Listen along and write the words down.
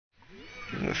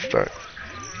Start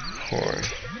horn.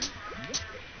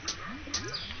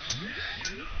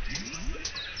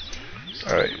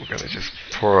 Alright, we're gonna just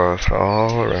pour us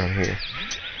all around here.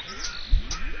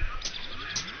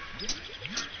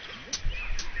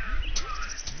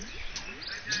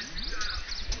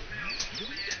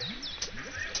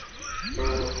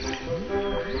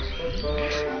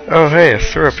 Oh hey, a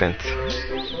serpent.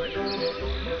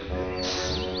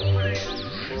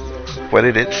 What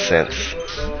did it sense?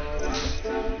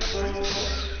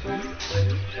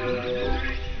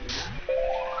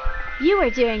 You are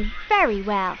doing very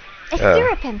well. A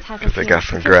serpent has because I got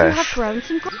some grass. You have grown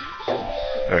some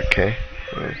Okay,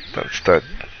 let's start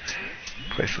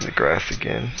placing the grass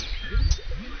again.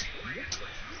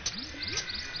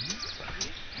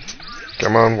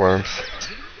 Come on, worms.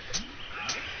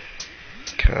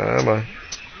 Come on.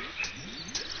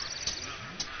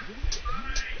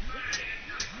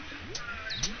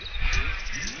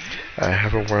 I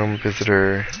have a worm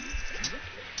visitor.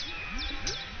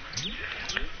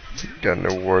 Got an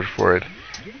award for it.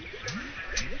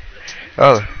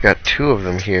 Oh, got 2 of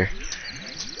them here.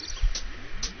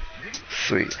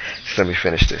 Sweet. Just let me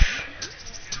finish this.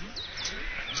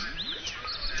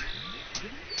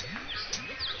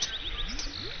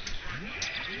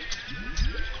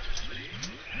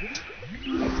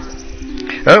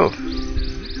 Oh!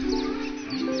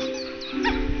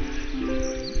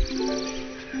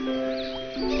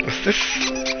 What's this?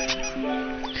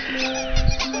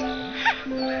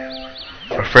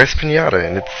 Our first pinata,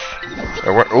 and it's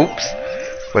a oops!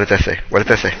 What did that say? What did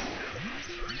that say?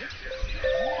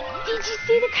 Did you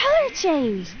see the color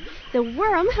change? The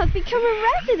worm has become a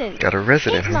resident. Got a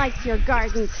resident. It likes your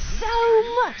garden so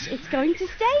much, it's going to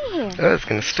stay here. Oh, it's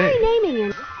gonna stay. Try naming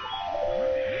him.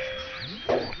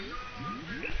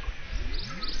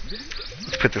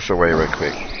 Let's put this away real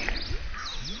quick.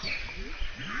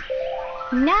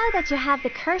 Now that you have the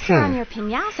cursor on your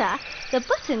pinata, the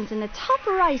buttons in the top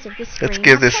right of the screen. Let's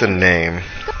give this a name.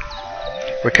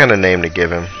 What kind of name to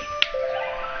give him?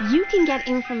 You can get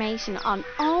information on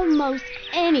almost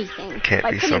anything Can't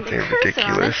by be putting something the cursor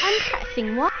ridiculous. on it and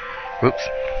pressing one. Whoops.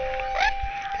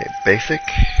 Okay, basic.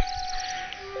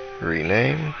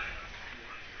 Rename.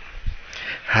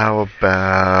 How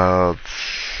about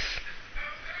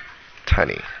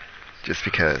Tiny? Just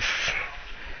because.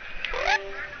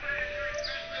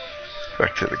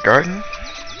 Back to the garden.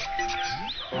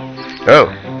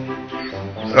 Oh.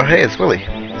 Oh hey, it's Willy.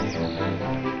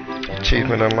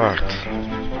 Achievement unlocked.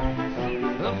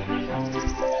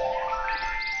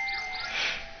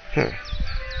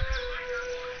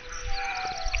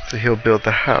 So he'll build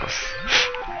the house.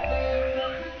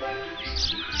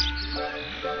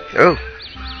 Oh,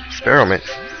 experiment.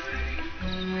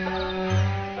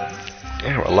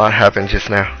 Yeah, a lot happened just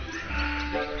now.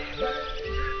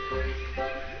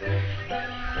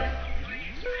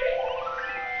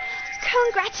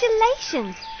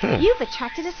 Congratulations! You've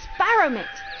attracted a sparrowmint.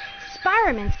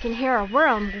 Sparrowmints can hear a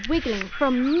worm wiggling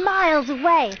from miles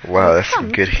away. Wow, that's some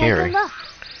Come good to take a hearing. look.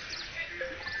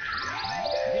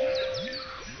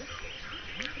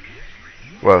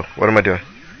 Whoa, what am I doing?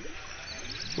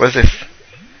 What is this?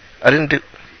 I didn't do...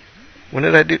 When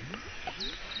did I do...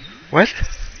 What?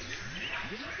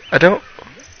 I don't...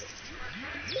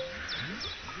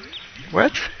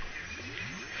 What?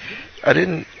 I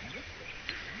didn't...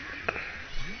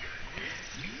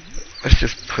 Let's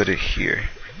just put it here.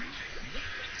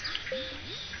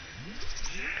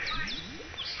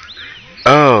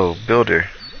 Oh, builder.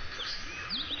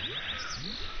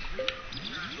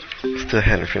 Still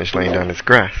hadn't finished laying down this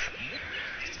grass.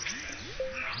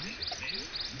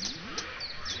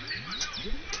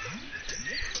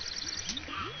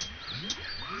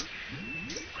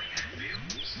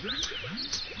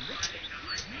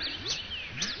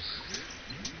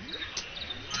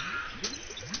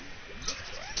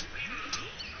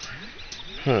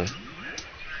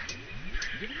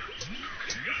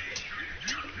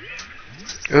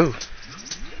 Ooh.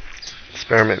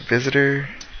 Experiment visitor.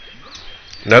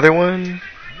 Another one?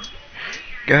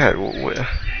 God,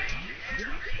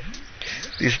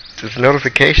 these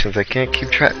notifications, I can't keep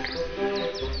track.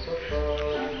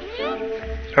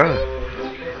 Oh.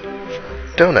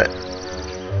 Donut.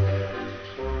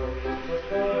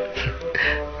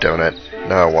 Donut.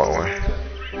 Now I want one.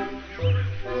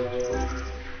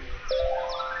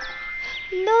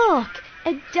 Look,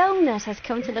 a donut has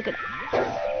come to look at...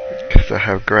 Because I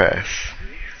have grass.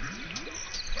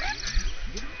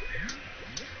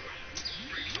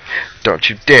 Don't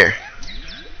you dare.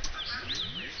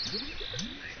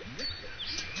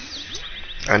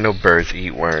 I know birds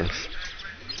eat worms.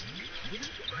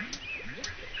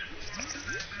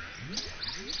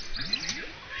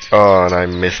 Oh, and I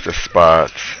missed the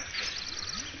spots.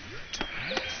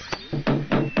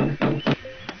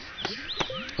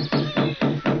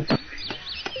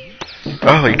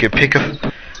 Oh, you could pick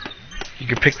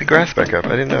the grass back up.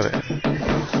 I didn't know that.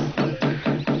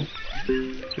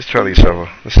 Let's try the shovel.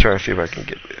 Let's try and see if I can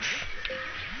get this.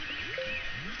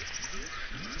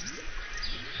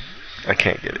 I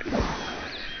can't get it.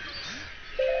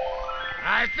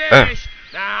 I finished.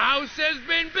 The house has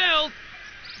been built.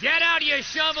 Get out your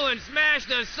shovel and smash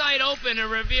the site open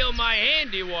and reveal my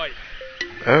handiwork.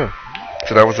 Oh,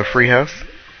 so that was a free house?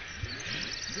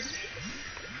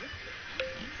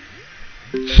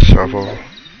 Shovel.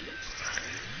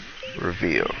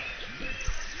 Reveal.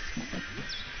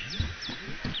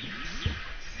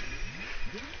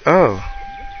 Oh,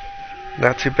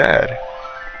 not too bad.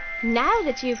 Now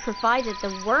that you've provided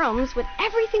the worms with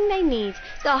everything they need,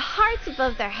 the hearts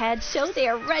above their heads show they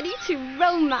are ready to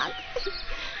romance.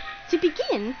 To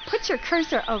begin, put your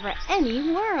cursor over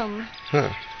any worm.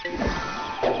 Let's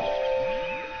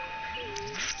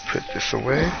put this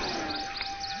away.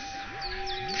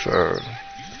 So,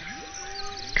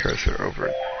 cursor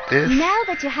over this. Now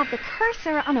that you have the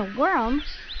cursor on a worm,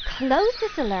 close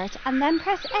this alert and then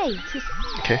press A to...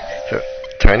 Okay, so,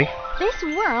 tiny. This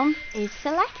worm is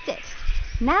selected.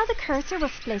 Now the cursor will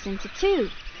split into two.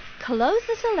 Close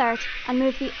this alert and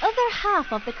move the other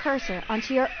half of the cursor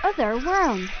onto your other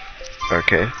worm.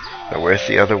 Okay, now where's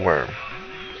the other worm?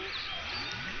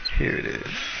 Here it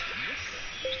is.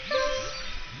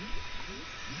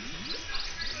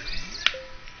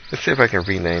 Let's see if I can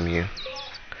rename you.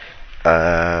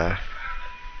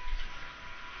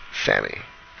 Sammy.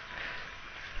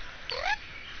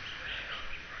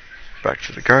 Back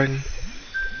to the garden.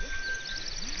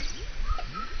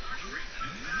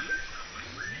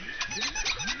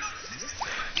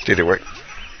 Did it work?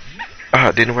 Ah,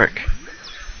 it didn't work.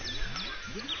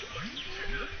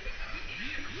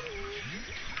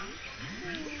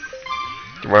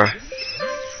 Why?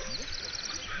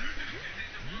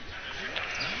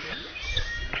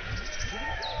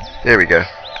 There we go.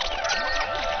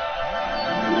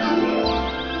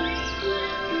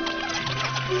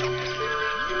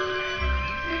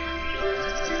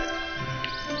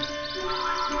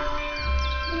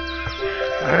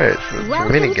 Alright, so it's a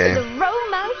Welcome mini to game. the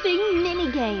romancing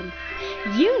mini-game.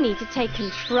 You need to take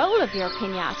control of your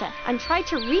piñata and try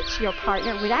to reach your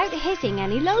partner without hitting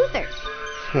any loathers.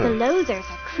 The loathers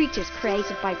are creatures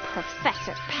created by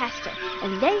Professor Pester,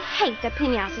 and they hate the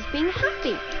piñatas being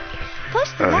happy.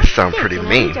 Push the They left sound stick pretty in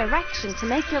mean. any direction to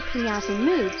make your piñata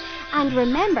move, and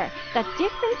remember that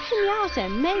different piñata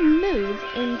may move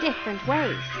in different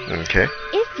ways. Okay.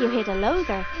 If you hit a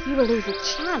loather, you will lose a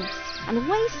chance and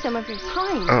waste some of your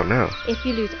time. Oh no. If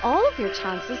you lose all of your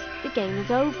chances, the game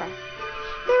is over.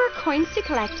 There are coins to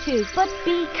collect too, but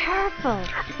be careful.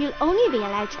 You'll only be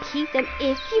allowed to keep them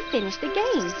if you finish the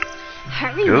game.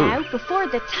 Hurry Ooh. now before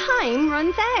the time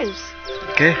runs out.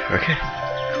 Okay, okay.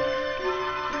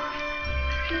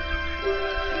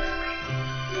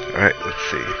 Alright, let's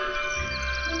see.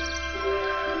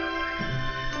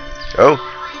 Oh,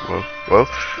 whoa, whoa.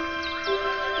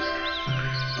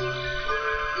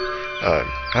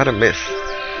 How'd I miss?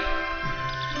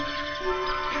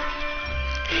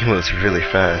 He moves really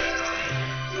fast.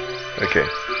 Okay.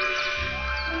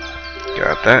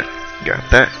 Got that, got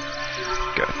that,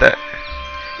 got that.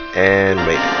 And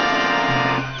made it.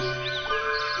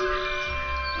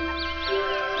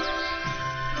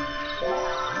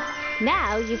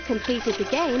 Now you've completed the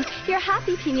game, your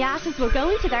happy piñatas will go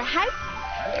into their house.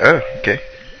 Oh, okay.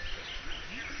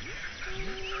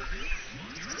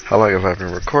 How long have I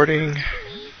been recording?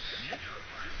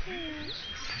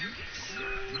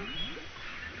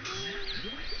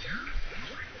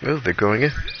 Oh, they're going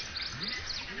in.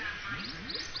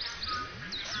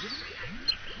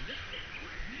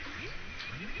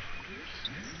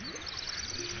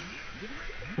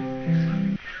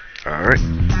 Alright.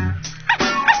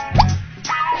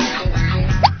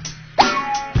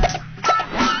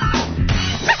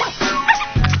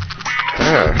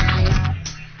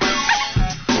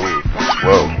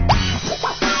 Whoa.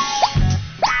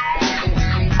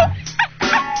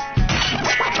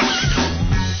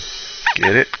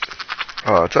 Get it?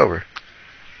 Oh, it's over.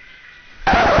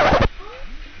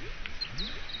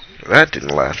 That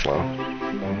didn't last long.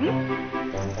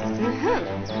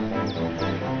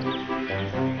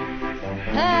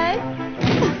 Hey!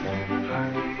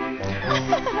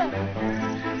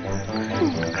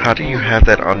 How do you have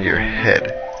that on your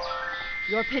head?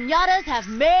 Your piñatas have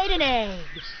made an egg.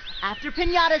 After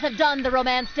piñatas have done the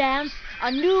romance dance, a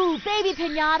new baby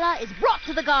piñata is brought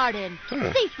to the garden,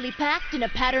 safely packed in a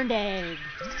patterned egg.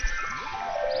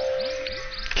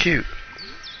 cute.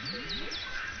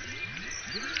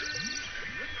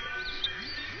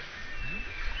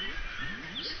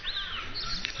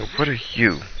 So what are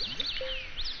you?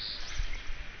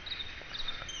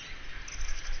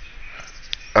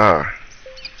 Ah.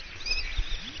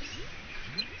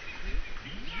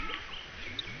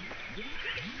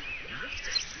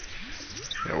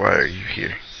 Now why are you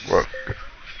here? Whoa.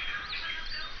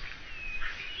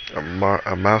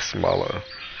 A mouse mallow.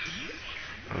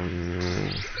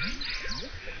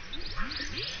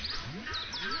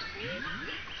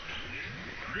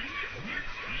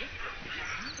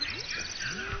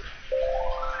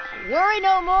 Worry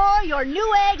no more, your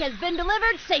new egg has been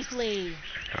delivered safely.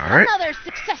 Alright. Another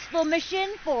successful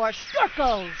mission for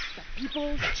Storkos, the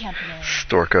people's champion.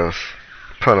 Storkos.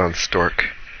 Pun on stork.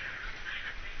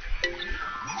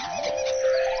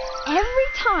 Every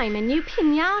time a new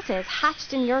piñata is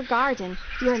hatched in your garden,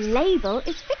 your label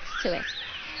is fixed to it.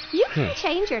 You can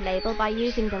change your label by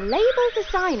using the label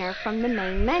designer from the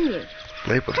main menu.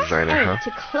 Label Press designer, A huh?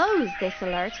 to close this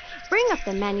alert, bring up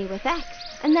the menu with X,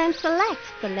 and then select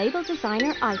the label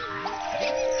designer icon.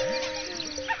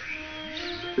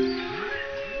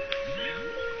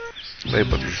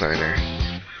 Label designer.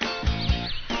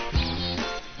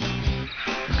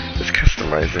 Let's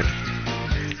customize it.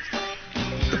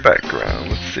 The background.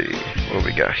 Let's see what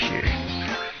we got here.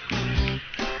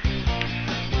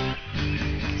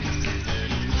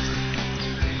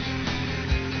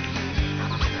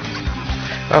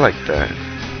 I like that.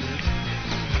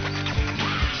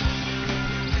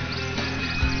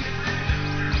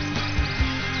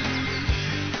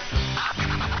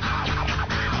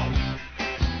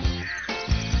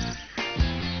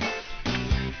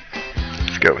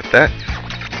 Let's go with that.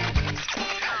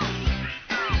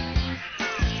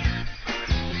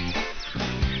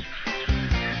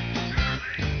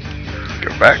 Let's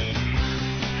go back.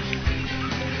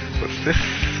 What's this?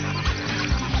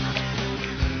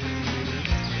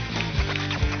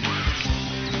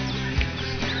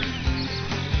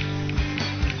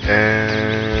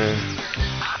 And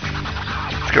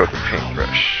let's go with the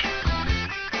paintbrush.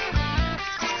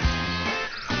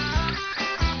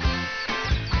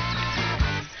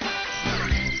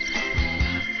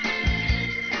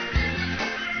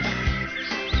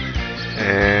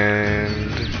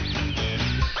 And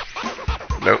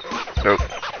nope.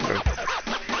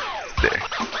 There.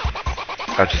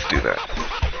 I'll just do that.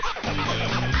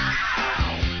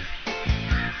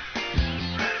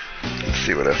 Let's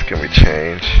see what else can we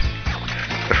change.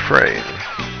 The frame.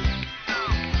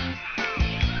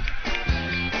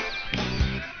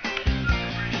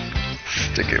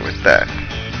 Stick it with that.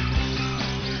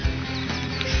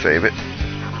 Save it.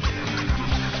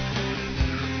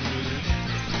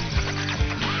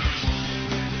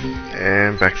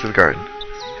 And back to the garden.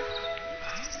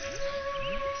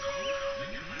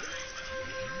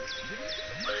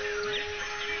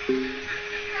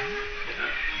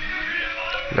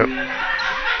 Nope.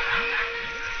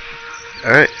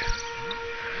 Alright.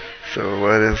 So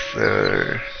what is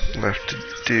there left to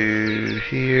do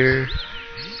here?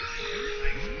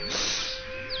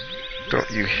 Don't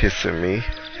you hiss at me.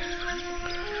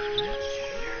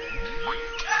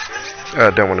 I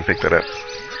don't want to pick that up.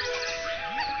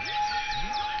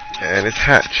 And it's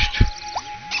hatched.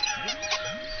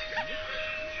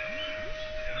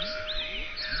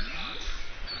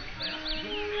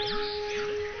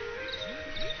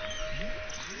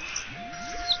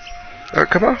 Oh,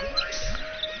 come on.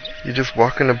 You just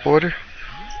walking the border?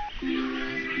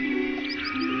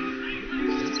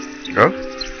 Go.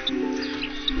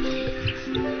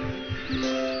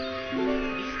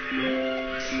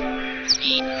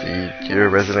 See, you're a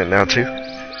resident now too?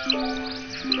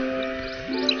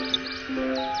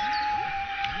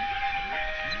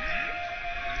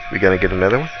 We gonna get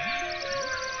another one?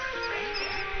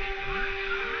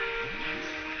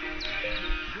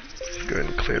 Let's go ahead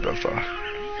and clear those off.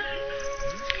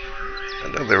 I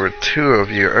know there were two of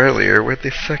you earlier. Where'd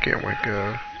the second one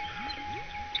go?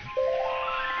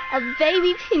 A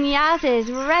baby piñata is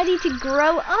ready to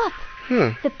grow up.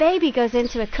 The baby goes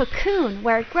into a cocoon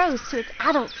where it grows to its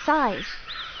adult size.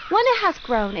 When it has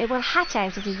grown, it will hatch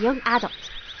out as a young adult.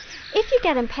 If you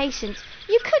get impatient,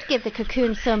 you could give the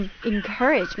cocoon some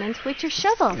encouragement with your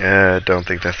shovel. Yeah, I don't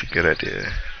think that's a good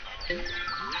idea.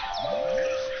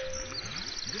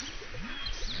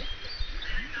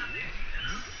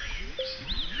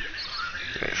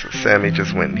 Okay, so Sammy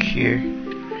just went in here.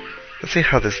 Let's see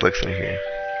how this looks in here.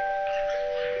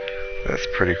 That's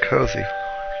pretty cozy.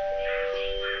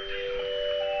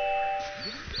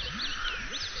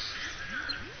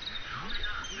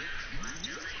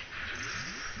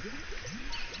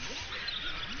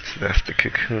 That's the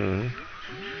cocoon.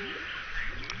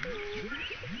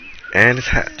 And it's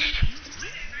hatched.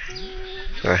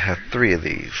 So I have 3 of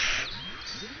these.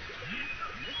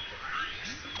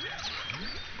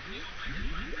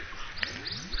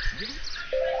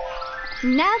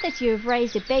 Now that you've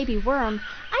raised a baby worm,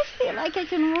 I feel like I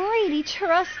can really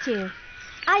trust you.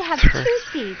 I have 2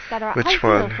 seeds that are Which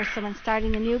ideal one? for someone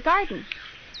starting a new garden.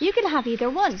 You can have either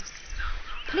one.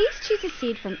 Please choose a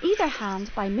seed from either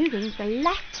hand by moving the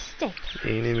left stick.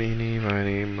 Eeny, meeny,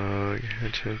 miny, mo.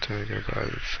 Attention, tiger, by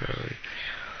the side.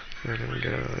 Let him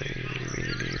go. Eeny,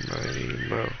 meeny, miny,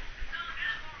 mo.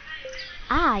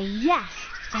 Ah, yes,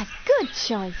 a good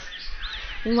choice.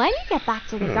 When you get back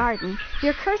to the garden,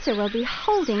 your cursor will be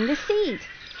holding the seed.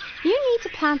 You need to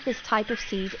plant this type of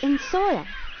seed in soil.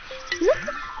 Look.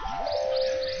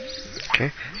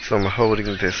 Okay, so I'm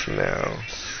holding this now.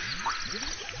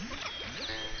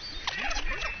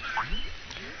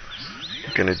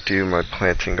 I'm gonna do my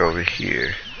planting over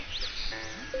here.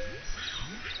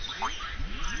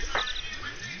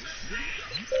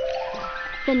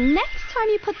 The next time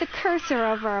you put the cursor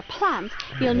over a plant,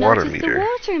 you'll Water notice meter. the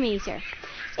water meter.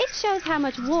 It shows how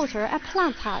much water a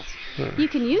plant has. You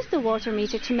can use the water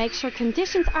meter to make sure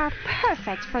conditions are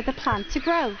perfect for the plant to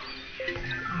grow.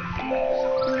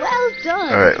 Well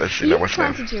done! Alright, let's see now You've what's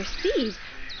now. planted your seed,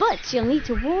 but you'll need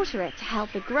to water it to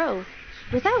help it grow.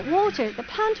 Without water, the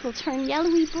plant will turn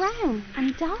yellowy brown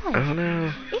and die. Oh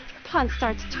no. If your plant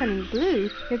starts turning blue,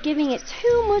 you're giving it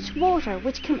too much water,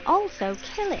 which can also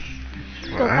kill it.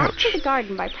 Go back to Ouch. the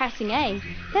garden by pressing A,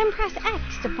 then press X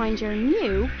to find your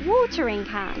new watering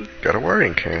can. Got a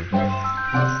watering can.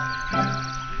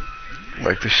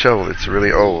 Like the shovel, it's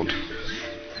really old.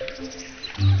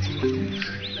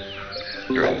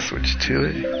 Go ahead and switch to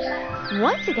it.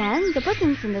 Once again, the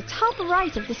buttons in the top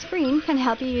right of the screen can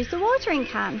help you use the watering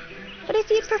can. But if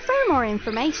you prefer more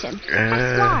information,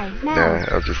 press Y now. Nah,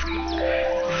 I'll just see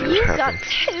what You've got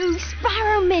happens. 2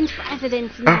 Sparrowmint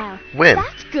residents now. when?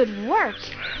 That's good work.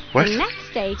 What? The next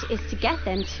stage is to get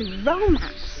them to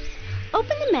romance.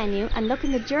 Open the menu and look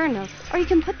in the journal, or you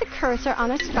can put the cursor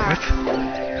on a sparrow.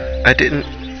 What? I didn't,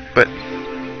 but...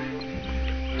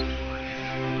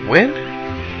 When?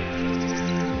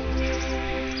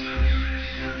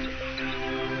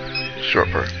 Short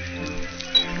part.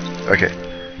 Okay.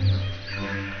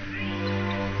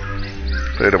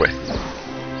 Put it away.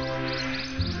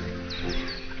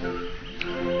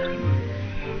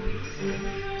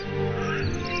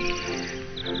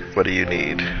 What do you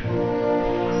need?